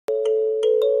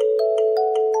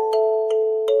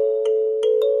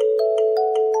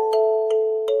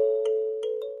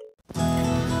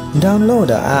Download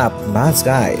the app Maths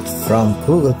Guide from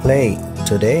Google Play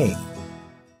today.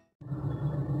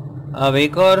 अब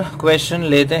एक और क्वेश्चन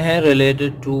लेते हैं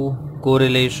related to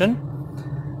correlation.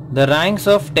 The ranks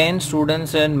of 10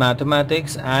 students in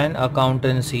mathematics and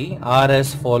accountancy are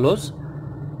as follows.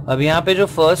 अब यहाँ पे जो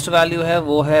फर्स्ट वैल्यू है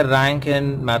वो है rank in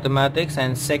mathematics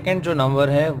and second जो नंबर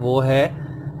है वो है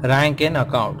रैंक इन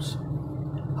अकाउंट्स.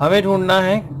 हमें ढूंढना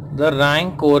है द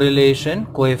रैंक कोरिलेशन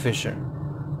कोएफिशिएंट.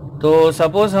 तो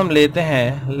सपोज हम लेते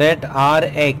हैं late are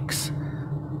x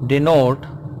denote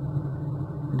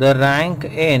the rank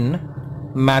in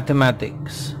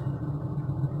mathematics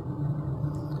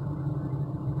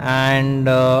and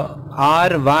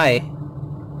ry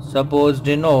suppose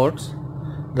denotes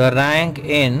the rank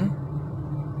in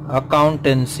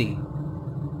accountancy.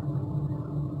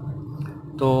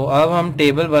 तो अब हम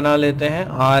टेबल बना लेते हैं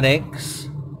rx,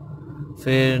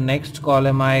 फिर नेक्स्ट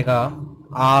कॉलम आएगा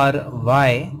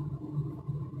ry,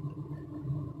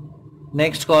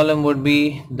 next column would be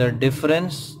the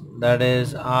difference, that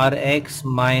is rx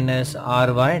minus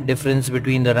ry, difference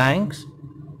between the ranks,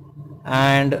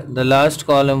 and the last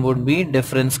column would be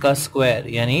difference का square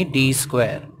यानी d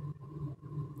square.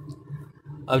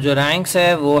 अब जो ranks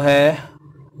है वो है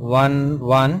 1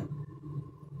 1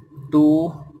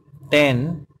 2 10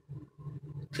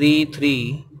 3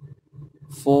 3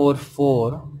 4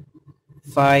 4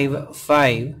 5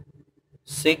 5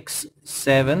 6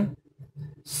 7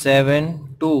 7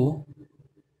 2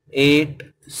 8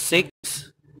 6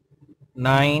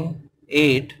 9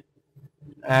 8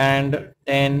 एंड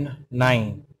 10 9.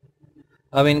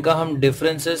 अब इनका हम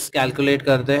डिफरेंसेस कैलकुलेट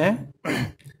करते हैं.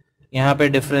 यहाँ पे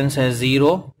डिफरेंस है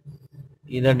 0,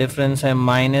 इधर डिफरेंस है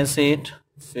 -8,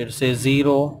 फिर से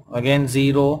 0, अगेन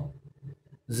 0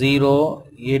 0,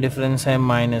 ये डिफरेंस है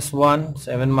 -1,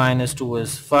 7 - 2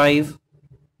 is 5,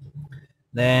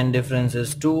 देन डिफरेंस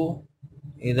इज 2,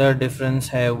 इधर डिफरेंस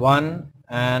है 1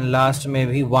 एंड लास्ट में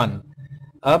भी 1.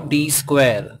 अब d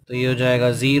स्क्वायर, तो ये हो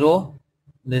जाएगा 0,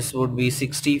 this would be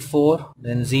 64,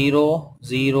 then 0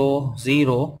 0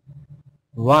 0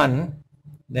 1,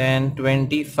 then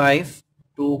 25,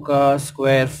 2 का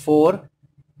स्क्वायर 4,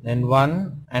 then 1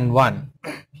 and 1.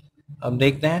 अब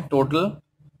देखते हैं total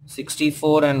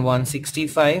 64 and 1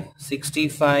 65,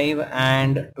 65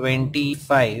 and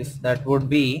 25, that would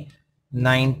be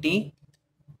 90,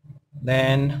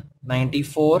 then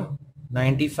 94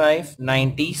 95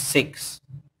 96.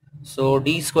 So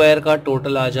d square का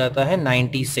टोटल आ जाता है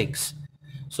 96.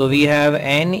 So we have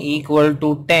n equal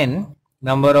to 10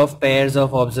 number of pairs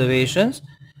of observations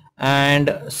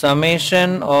and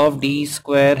summation of d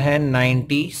square है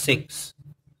 96.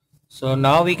 So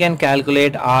now we can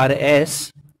calculate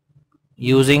rs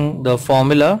using the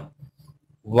formula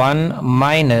 1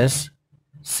 minus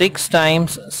 6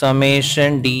 times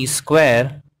summation d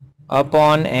square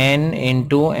upon n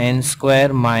into n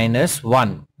square minus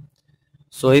 1.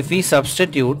 So if we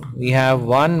substitute, we have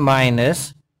 1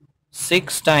 minus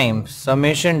 6 times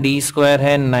summation d square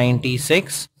है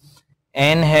 96,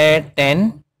 n है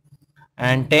 10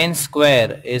 and 10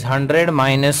 square is 100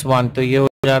 minus 1, तो ये हो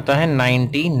जाता है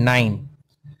 99.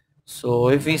 So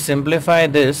if we simplify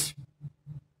this,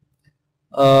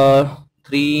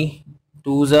 3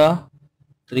 2s are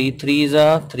 3 3s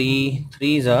are 3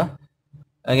 3s are,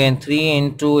 again 3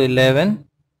 into 11,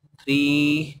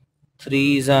 3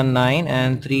 3s are 9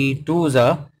 and 3 2s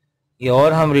are, ये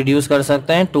और हम reduce कर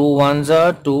सकते हैं, 2 1s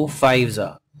are 2 5s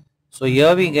are. So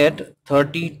here we get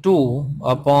 32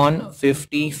 upon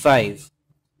 55.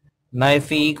 Now if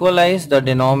we equalize the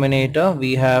denominator,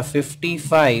 we have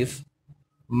 55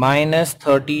 minus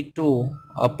 32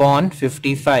 upon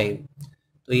 55.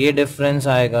 तो ये difference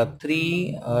आएगा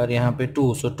 3 और यहाँ पे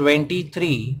 2. So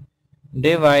 23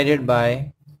 divided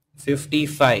by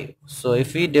 55. So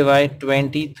if we divide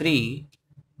 23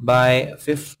 by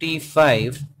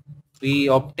 55, we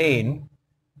obtain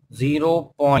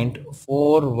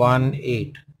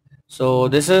 0.418. So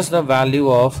this is the value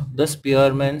of the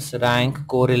Spearman's rank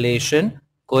correlation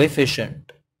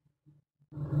coefficient.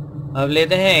 अब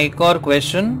लेते हैं एक और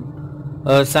question.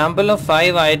 A sample of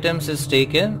 5 items is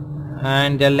taken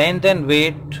and their length and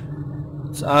weight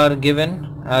are given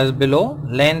as below.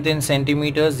 Length in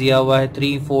centimeters दिया हुआ है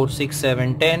 3 4 6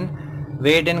 7 10,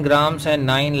 weight in grams है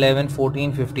 9 11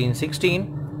 14 15 16.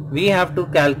 We have to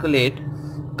calculate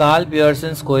Karl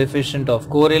Pearson's coefficient of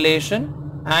correlation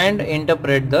and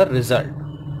interpret the result.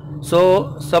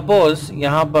 So suppose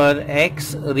यहाँ पर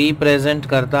x represent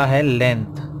करता है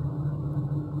length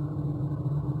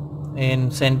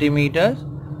in centimeters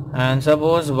and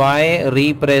suppose y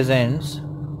represents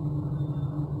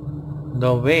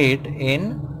the weight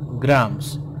in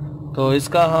grams. तो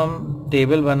इसका हम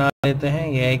table बना लेते हैं,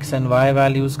 ये x and y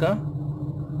वैल्यूज का.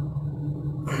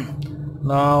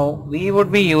 Now we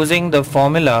would be using the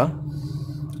formula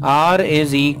r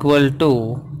is equal to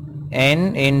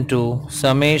n into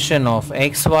summation of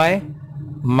xy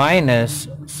minus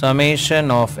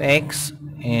summation of x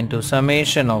into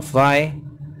summation of y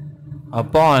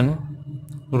upon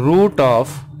root of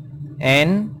n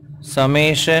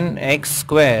summation x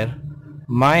square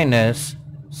minus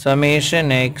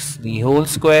summation x the whole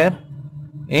square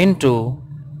into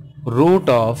root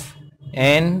of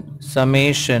n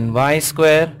summation y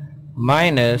square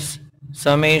minus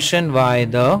summation y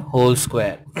the whole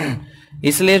square.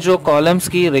 इसलिए जो columns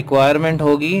की requirement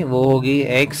होगी वो होगी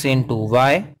x into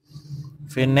Y.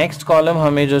 फिर next column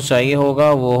हमें जो चाहिए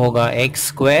होगा वो होगा x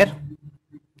square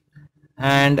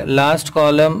and last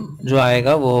column जो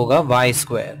आएगा वो होगा y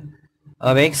स्क्वायर.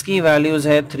 अब x की वैल्यूज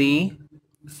है 3,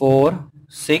 4,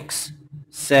 6,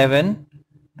 7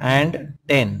 एंड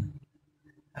 10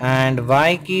 एंड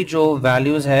y की जो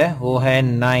वैल्यूज है वो है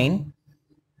 9,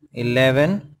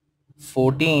 11,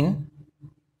 14,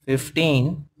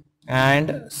 15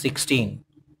 एंड 16.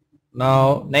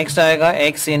 नाउ नेक्स्ट आएगा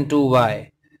x इंटू y.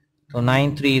 तो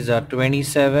 9 3s are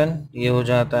 27, ये हो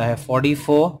जाता है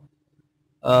 44.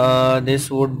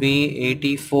 This would be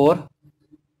 84,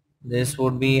 this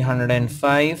would be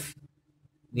 105,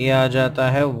 ये आ जाता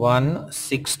है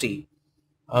 160.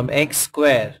 अब x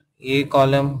स्क्वायर, ये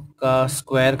कॉलम का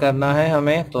स्क्वायर करना है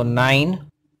हमें, तो 9,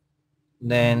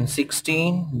 then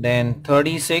 16, then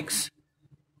 36,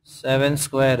 7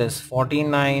 square is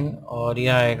 49 और ये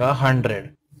आएगा 100.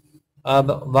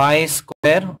 अब y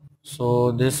square,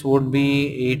 so this would be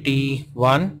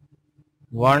 81,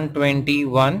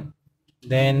 121,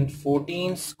 then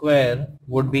 14 square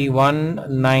would be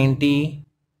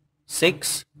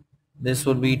 196, this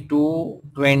would be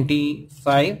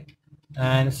 225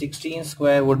 and 16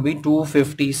 square would be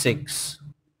 256.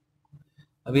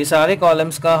 अब ये सारे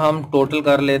कॉलम्स का हम टोटल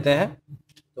कर लेते हैं.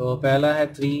 तो पहला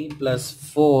है 3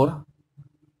 प्लस 4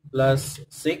 प्लस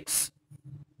 6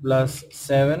 प्लस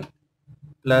 7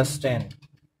 प्लस 10.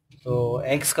 तो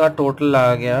x का टोटल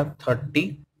आ गया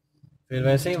 30. फिर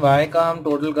वैसे ही y का हम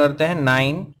टोटल करते हैं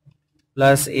 9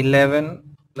 plus 11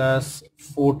 plus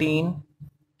 14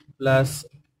 plus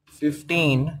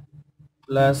 15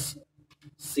 plus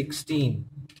 16,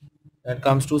 that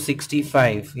comes to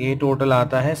 65. ये टोटल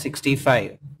आता है 65.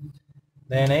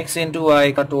 then x into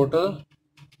y का total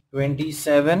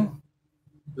 27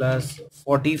 plus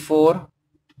 44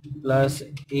 plus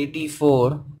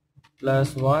 84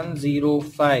 plus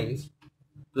 105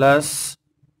 plus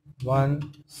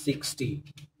 160.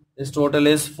 this total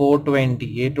is 420.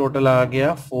 ये टोटल आ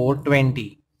गया 420.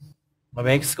 अब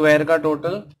x स्क्वायर का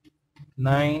total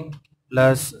 9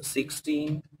 plus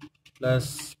 16 plus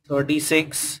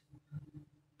 36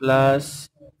 plus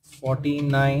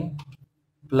 49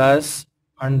 plus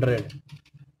 100,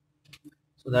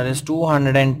 so that is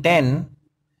 210.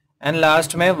 And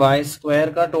last में y square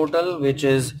का total which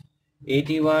is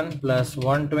 81 plus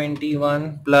 121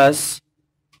 plus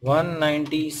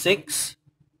 196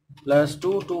 plus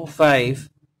 225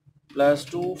 plus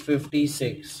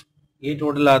 256. ये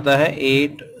total आता है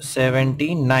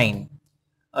 879.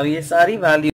 अब ये सारी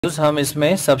वैल्यूज हम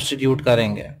इसमें सब्स्टिट्यूट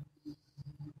करेंगे.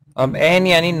 अब n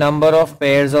यानी number of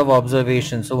pairs of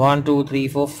observation. So 1 2 3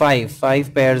 4 5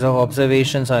 pairs of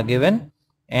observations are given.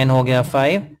 n हो गया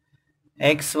 5.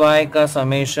 एक्स वाई का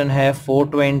समेशन है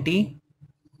 420.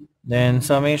 Then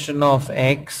summation of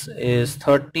x is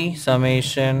 30,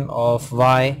 summation of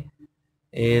y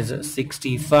is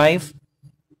 65.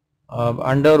 अब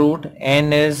under root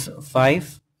n is 5.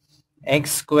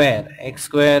 x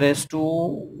square is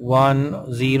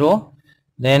 210.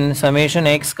 Then summation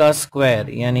x का square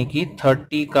यानी कि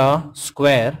 30 का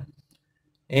square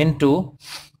into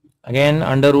again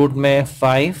under root में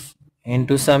 5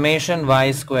 into summation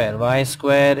y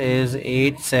square is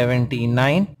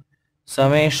 879.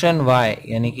 Summation y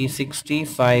यानी कि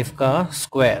 65 का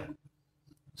square.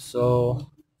 सो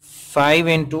 5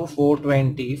 into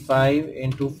 420, 5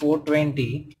 into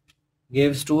 420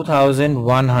 gives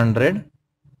 2100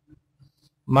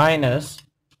 minus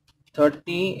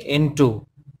 30 into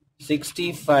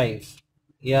 65,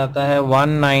 ये आता है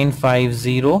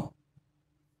 1950.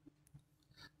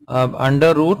 अब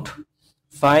under root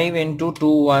 5 into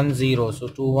 210, so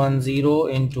 210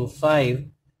 into 5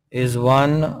 is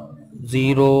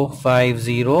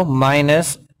 1050 minus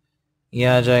ये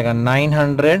आ जाएगा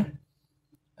 900.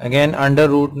 अगेन अंडर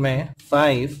रूट में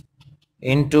 5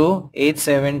 into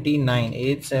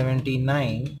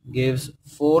 879 gives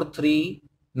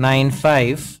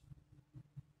 4395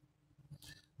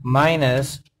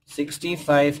 minus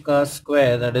 65 का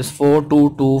स्क्वायर दैट इज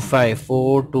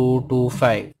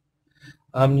 4225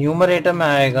 अब न्यूमरेटर में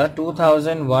आएगा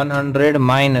 2100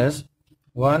 माइनस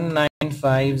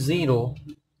 1950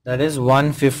 दैट इज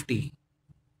 150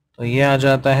 तो ये आ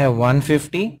जाता है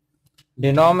 150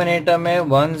 डिनोमिनेटर में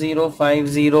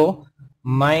 1050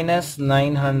 माइनस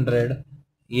 900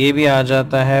 ये भी आ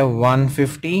जाता है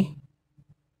 150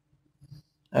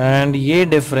 एंड ये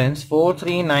difference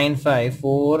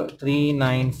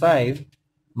 4395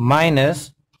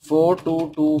 minus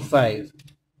 4225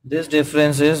 this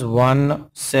difference is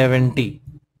 170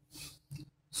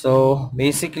 so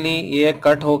basically ये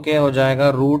कट होके हो जाएगा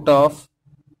रूट ऑफ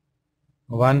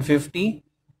 150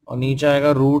 और नीचे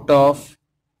आएगा रूट ऑफ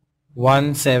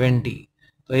 170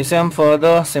 तो इसे हम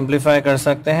फर्दर सिंप्लीफाई कर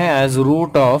सकते हैं as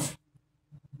root of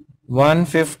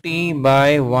 150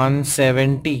 by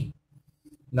 170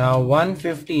 now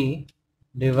 150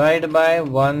 divided by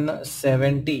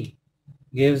 170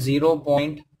 gives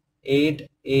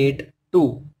 0.882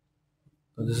 so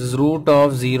this is root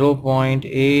of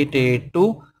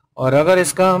 0.882 और अगर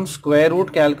इसका हम स्क्वायर रूट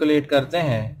कैलकुलेट करते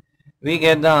हैं we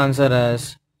get the answer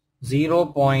as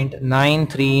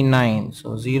 0.939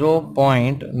 so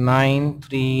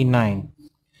 0.939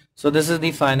 so this is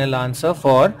the final answer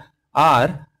for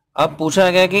R अब पूछा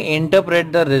गया कि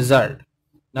interpret the result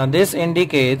now this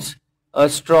indicates a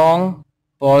strong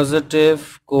positive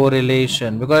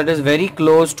correlation because it is very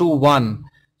close to 1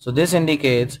 so this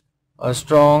indicates a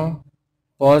strong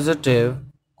positive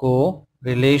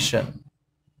correlation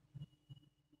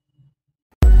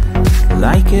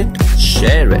Like it,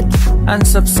 share it, and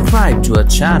subscribe to our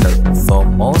channel for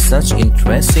more such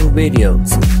interesting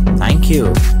videos. Thank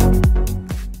you.